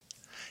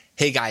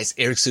Hey guys,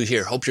 Eric Su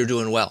here. Hope you're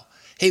doing well.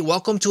 Hey,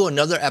 welcome to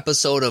another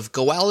episode of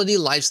Goality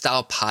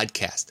Lifestyle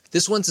Podcast.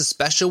 This one's a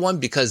special one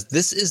because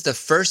this is the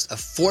first of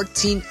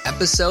 14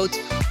 episodes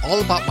all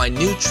about my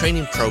new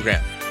training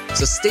program.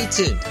 So stay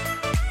tuned.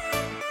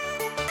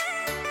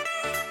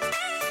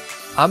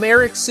 I'm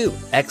Eric Su,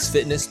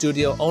 ex-fitness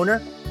studio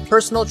owner,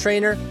 personal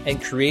trainer,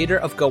 and creator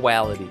of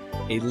Goality,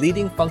 a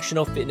leading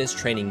functional fitness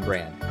training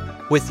brand.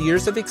 With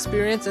years of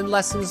experience and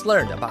lessons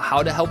learned about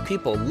how to help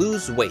people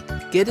lose weight,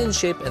 get in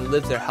shape, and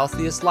live their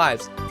healthiest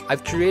lives,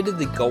 I've created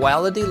the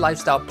Goality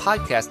Lifestyle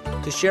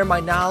Podcast to share my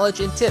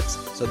knowledge and tips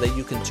so that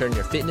you can turn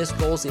your fitness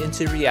goals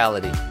into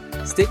reality.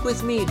 Stick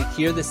with me to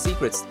hear the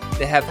secrets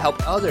that have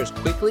helped others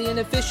quickly and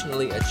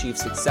efficiently achieve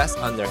success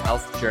on their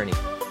health journey.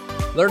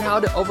 Learn how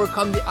to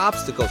overcome the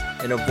obstacles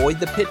and avoid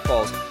the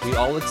pitfalls we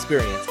all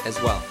experience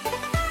as well.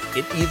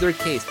 In either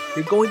case,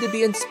 you're going to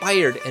be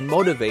inspired and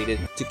motivated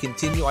to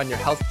continue on your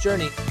health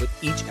journey with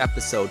each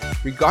episode,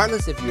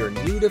 regardless if you're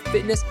new to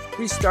fitness,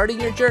 restarting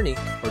your journey,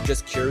 or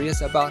just curious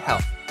about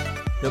health.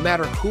 No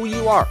matter who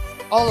you are,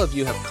 all of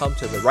you have come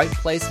to the right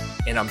place,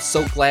 and I'm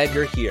so glad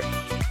you're here.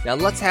 Now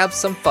let's have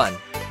some fun.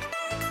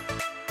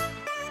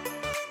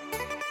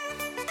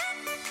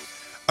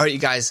 All right, you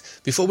guys,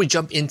 before we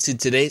jump into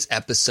today's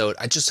episode,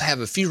 I just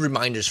have a few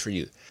reminders for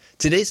you.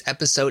 Today's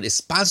episode is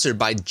sponsored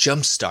by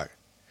Jumpstart.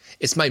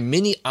 It's my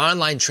mini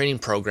online training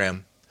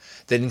program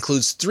that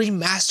includes 3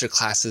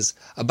 masterclasses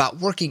about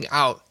working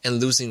out and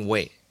losing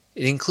weight.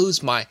 It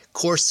includes my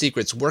Core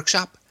Secrets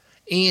workshop,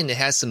 and it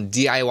has some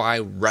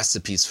DIY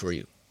recipes for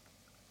you.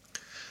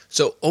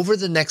 So over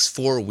the next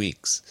 4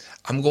 weeks,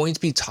 I'm going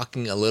to be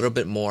talking a little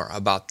bit more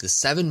about the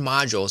 7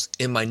 modules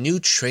in my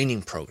new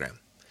training program.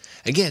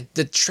 Again,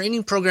 the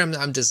training program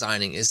that I'm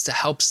designing is to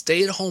help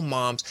stay-at-home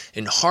moms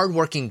and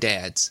hardworking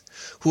dads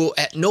who,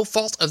 at no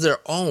fault of their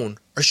own,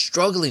 are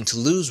struggling to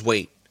lose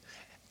weight,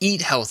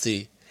 eat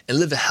healthy, and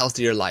live a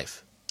healthier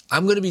life.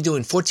 I'm going to be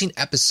doing 14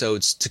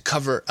 episodes to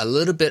cover a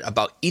little bit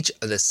about each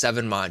of the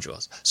 7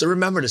 modules. So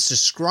remember to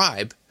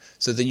subscribe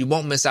so that you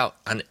won't miss out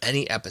on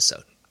any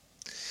episode.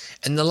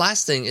 And the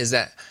last thing is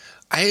that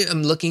I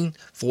am looking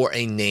for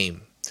a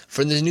name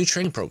for the new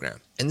training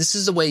program. And this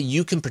is the way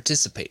you can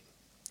participate.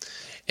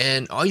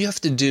 And all you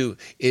have to do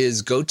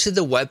is go to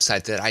the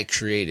website that I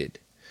created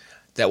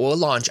that will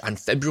launch on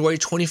February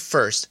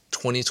 21st,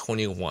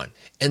 2021.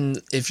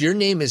 And if your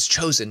name is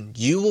chosen,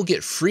 you will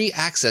get free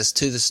access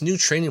to this new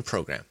training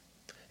program.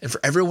 And for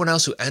everyone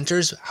else who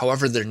enters,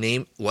 however their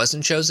name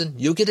wasn't chosen,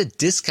 you'll get a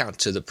discount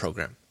to the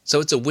program.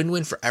 So it's a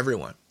win-win for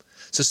everyone.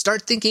 So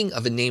start thinking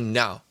of a name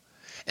now.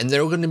 And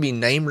there are going to be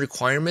name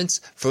requirements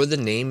for the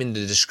name in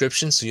the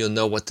description so you'll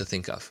know what to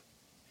think of.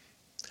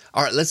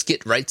 All right, let's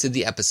get right to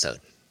the episode.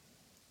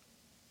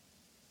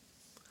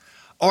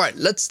 All right,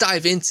 let's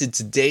dive into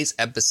today's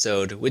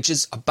episode, which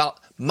is about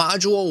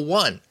Module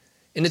 1,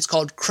 and it's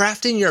called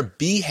Crafting Your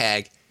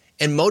BHAG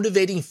and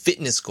Motivating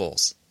Fitness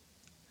Goals.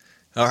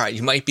 All right,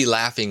 you might be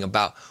laughing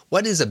about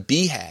what is a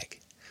BHAG?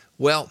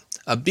 Well,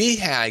 a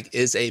BHAG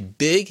is a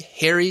big,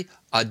 hairy,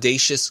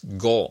 audacious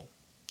goal.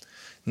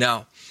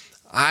 Now,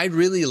 I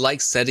really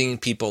like setting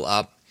people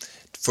up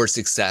for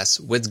success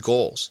with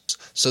goals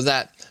so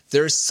that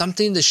there's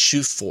something to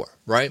shoot for,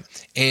 right?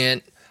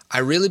 And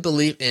I really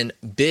believe in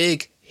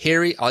big,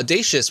 hairy,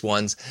 audacious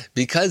ones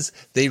because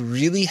they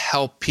really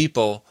help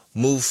people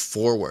move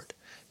forward.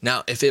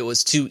 Now, if it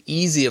was too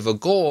easy of a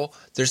goal,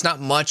 there's not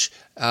much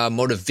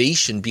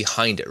motivation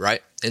behind it,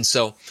 right? And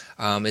so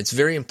it's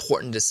very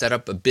important to set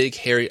up a big,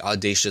 hairy,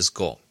 audacious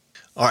goal.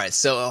 All right,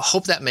 so I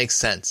hope that makes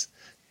sense.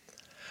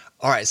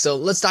 All right, so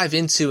let's dive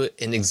into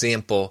an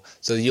example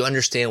so you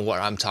understand what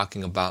I'm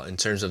talking about in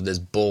terms of this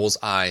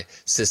bullseye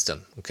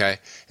system, okay?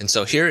 And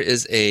so here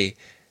is an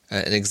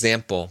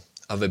example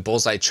of a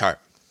bullseye chart.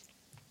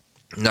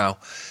 Now,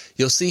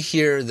 you'll see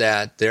here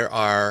that there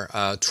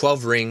are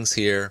 12 rings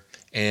here,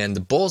 and the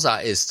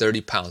bullseye is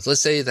 30 pounds.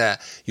 Let's say that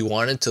you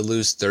wanted to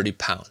lose 30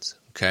 pounds,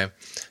 okay?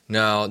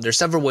 Now, there's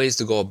several ways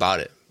to go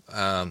about it.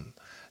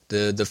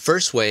 The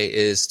first way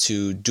is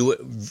to do it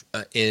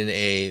in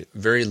a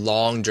very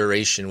long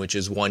duration, which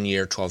is 1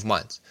 year, 12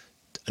 months.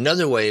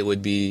 Another way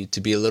would be to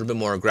be a little bit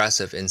more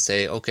aggressive and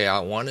say, okay, I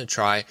want to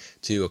try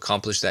to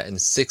accomplish that in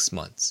 6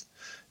 months.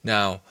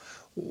 Now,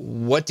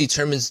 what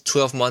determines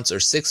 12 months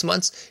or 6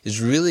 months is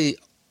really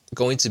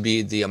going to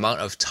be the amount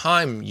of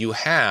time you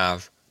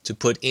have to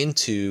put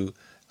into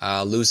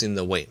losing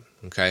the weight,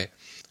 okay?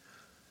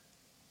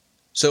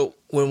 So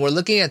when we're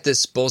looking at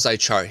this bullseye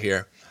chart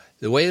here,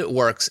 the way it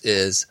works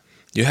is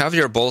you have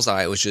your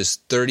bullseye, which is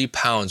 30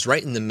 pounds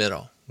right in the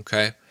middle,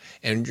 okay?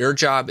 And your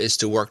job is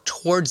to work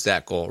towards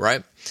that goal,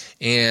 right?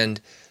 And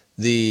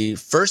the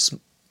first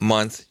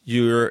month,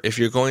 if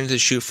you're going to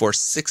shoot for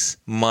 6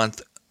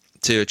 months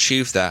to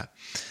achieve that,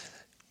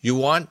 you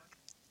want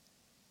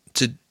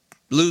to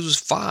lose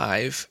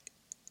 5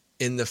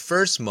 in the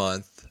first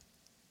month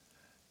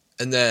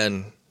and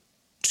then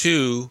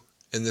 2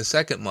 in the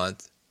second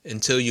month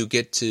until you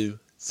get to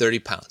 30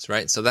 pounds,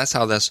 right? So that's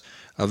how this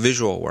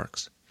visual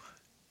works.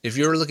 If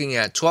you're looking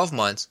at 12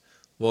 months,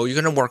 well,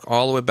 you're going to work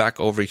all the way back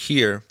over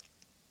here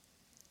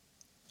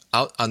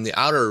out on the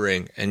outer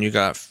ring and you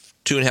got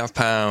 2.5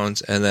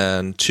 pounds and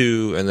then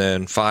 2 and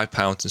then 5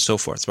 pounds and so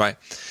forth, right?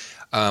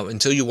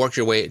 Until you work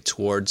your way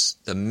towards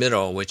the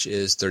middle, which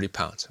is 30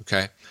 pounds,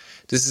 okay?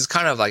 This is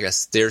kind of like a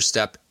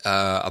stair-step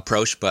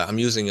approach, but I'm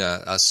using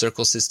a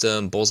circle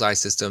system, bullseye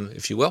system,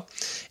 if you will.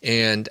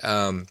 And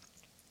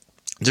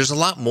there's a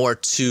lot more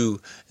to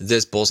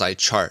this bullseye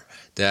chart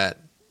that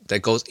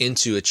goes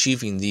into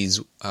achieving these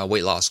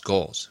weight loss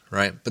goals,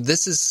 right? But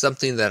this is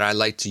something that I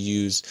like to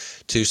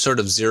use to sort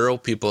of zero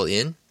people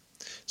in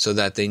so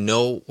that they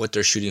know what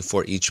they're shooting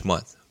for each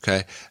month,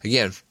 okay?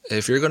 Again,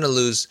 if you're going to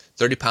lose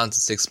 30 pounds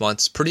in 6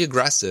 months, pretty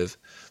aggressive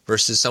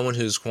versus someone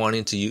who's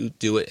wanting to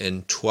do it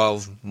in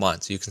 12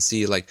 months. You can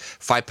see like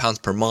 5 pounds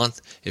per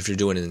month if you're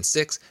doing it in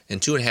 6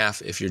 and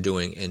 2.5 if you're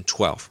doing in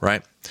 12,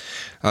 right?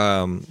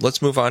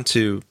 Let's move on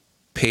to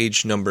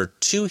page number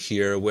 2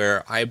 here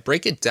where I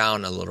break it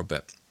down a little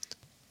bit.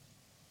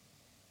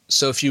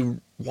 So if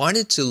you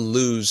wanted to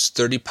lose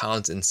 30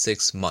 pounds in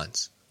 6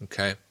 months,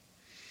 okay,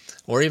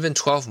 or even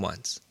 12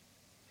 months,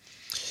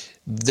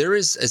 there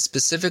is a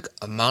specific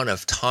amount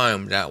of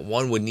time that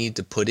one would need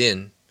to put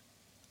in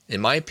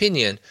my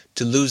opinion,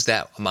 to lose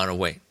that amount of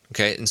weight,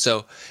 okay? And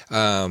so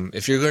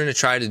if you're going to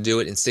try to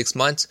do it in 6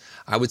 months,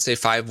 I would say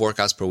 5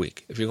 workouts per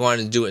week. If you're going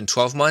to do it in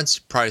 12 months,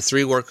 probably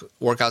 3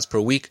 workouts per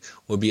week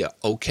would be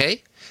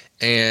okay.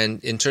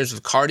 And in terms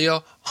of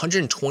cardio,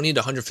 120 to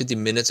 150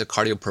 minutes of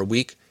cardio per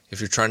week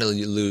if you're trying to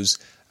lose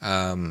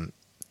 30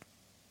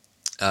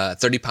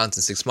 pounds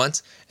in 6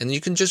 months. And you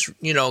can just,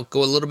 go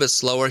a little bit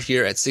slower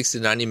here at 60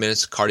 to 90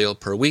 minutes of cardio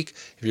per week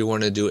if you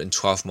want to do it in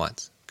 12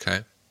 months,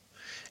 okay?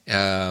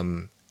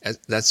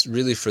 That's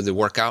really for the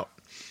workout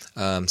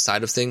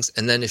side of things.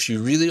 And then if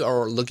you really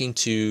are looking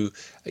to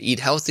eat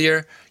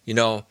healthier,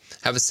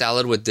 have a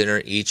salad with dinner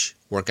each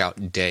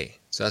workout day.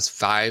 So that's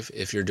 5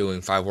 if you're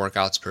doing 5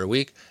 workouts per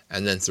week,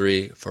 and then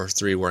 3 for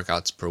 3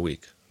 workouts per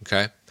week,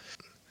 okay?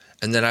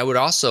 And then I would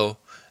also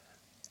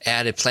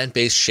add a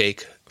plant-based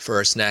shake for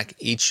a snack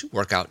each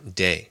workout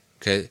day,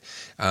 okay?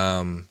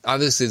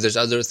 Obviously, there's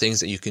other things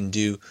that you can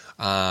do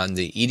on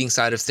the eating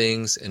side of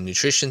things and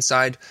nutrition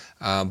side,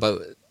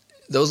 but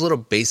those little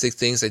basic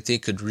things I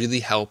think could really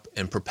help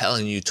in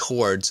propelling you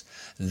towards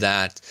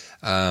that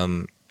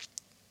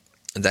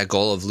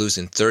goal of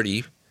losing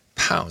 30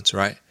 pounds,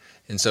 right?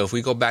 And so if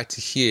we go back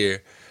to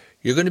here,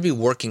 you're going to be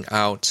working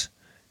out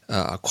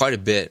quite a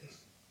bit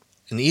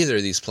in either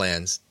of these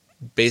plans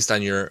based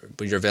on your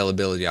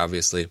availability,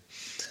 obviously.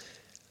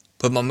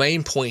 But my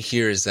main point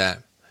here is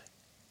that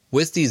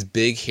with these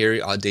big,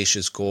 hairy,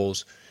 audacious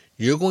goals,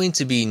 you're going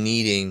to be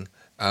needing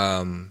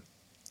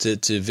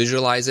to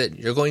visualize it.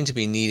 You're going to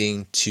be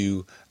needing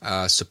to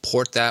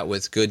support that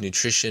with good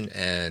nutrition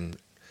and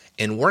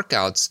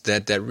workouts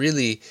that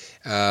really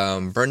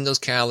burn those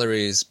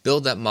calories,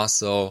 build that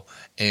muscle,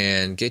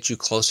 and get you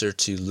closer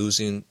to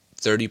losing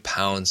 30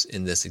 pounds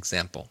in this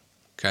example,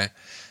 okay?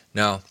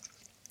 Now,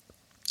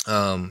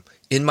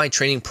 in my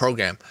training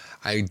program,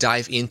 I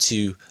dive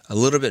into a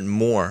little bit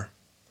more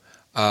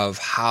of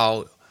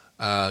how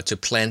to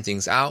plan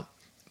things out,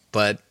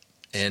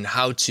 and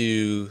how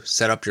to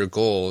set up your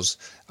goals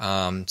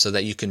so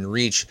that you can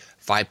reach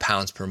 5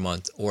 pounds per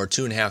month or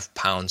 2.5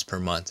 pounds per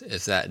month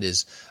if that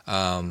is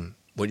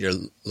what you're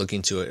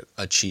looking to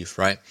achieve,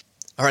 right?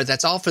 All right,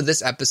 that's all for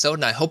this episode,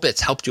 and I hope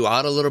it's helped you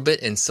out a little bit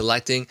in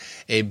selecting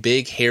a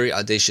big, hairy,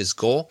 audacious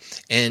goal.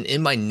 And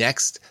in my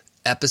next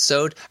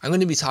episode, I'm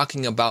going to be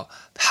talking about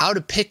how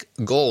to pick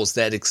goals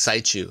that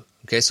excite you.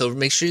 Okay, so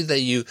make sure that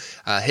you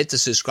hit the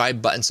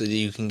subscribe button so that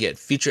you can get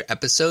future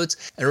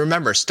episodes. And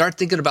remember, start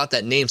thinking about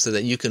that name so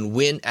that you can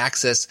win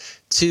access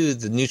to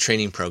the new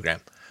training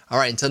program. All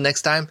right, until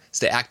next time,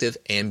 stay active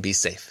and be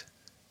safe.